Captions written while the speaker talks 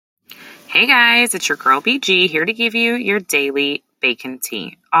Hey guys, it's your girl BG here to give you your daily bacon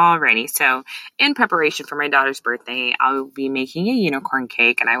tea. Alrighty, so in preparation for my daughter's birthday, I'll be making a unicorn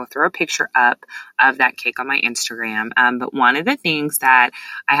cake and I will throw a picture up of that cake on my Instagram. But one of the things that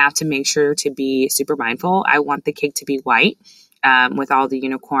I have to make sure to be super mindful, I want the cake to be white. With all the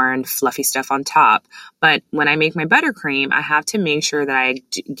unicorn fluffy stuff on top. But when I make my buttercream, I have to make sure that I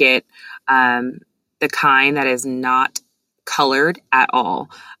get the kind that is not colored at all.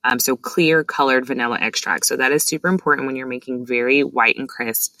 So clear colored vanilla extract. So that is super important when you're making very white and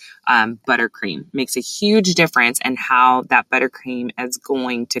crisp buttercream. Makes a huge difference in how that buttercream is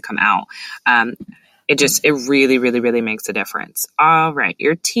going to come out. It really, really, really makes a difference. All right,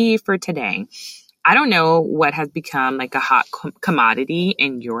 your tea for today. I don't know what has become like a hot commodity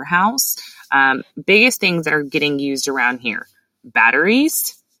in your house. Biggest things that are getting used around here.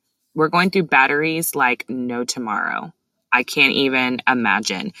 Batteries. We're going through batteries like no tomorrow. I can't even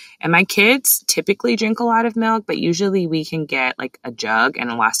imagine. And my kids typically drink a lot of milk, but usually we can get like a jug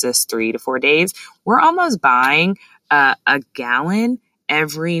and it lasts us 3 to 4 days. We're almost buying a gallon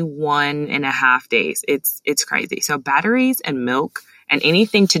every 1.5 days. It's crazy. So batteries and milk and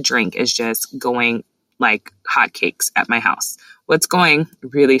anything to drink is just going like hotcakes at my house. What's going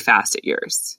really fast at yours?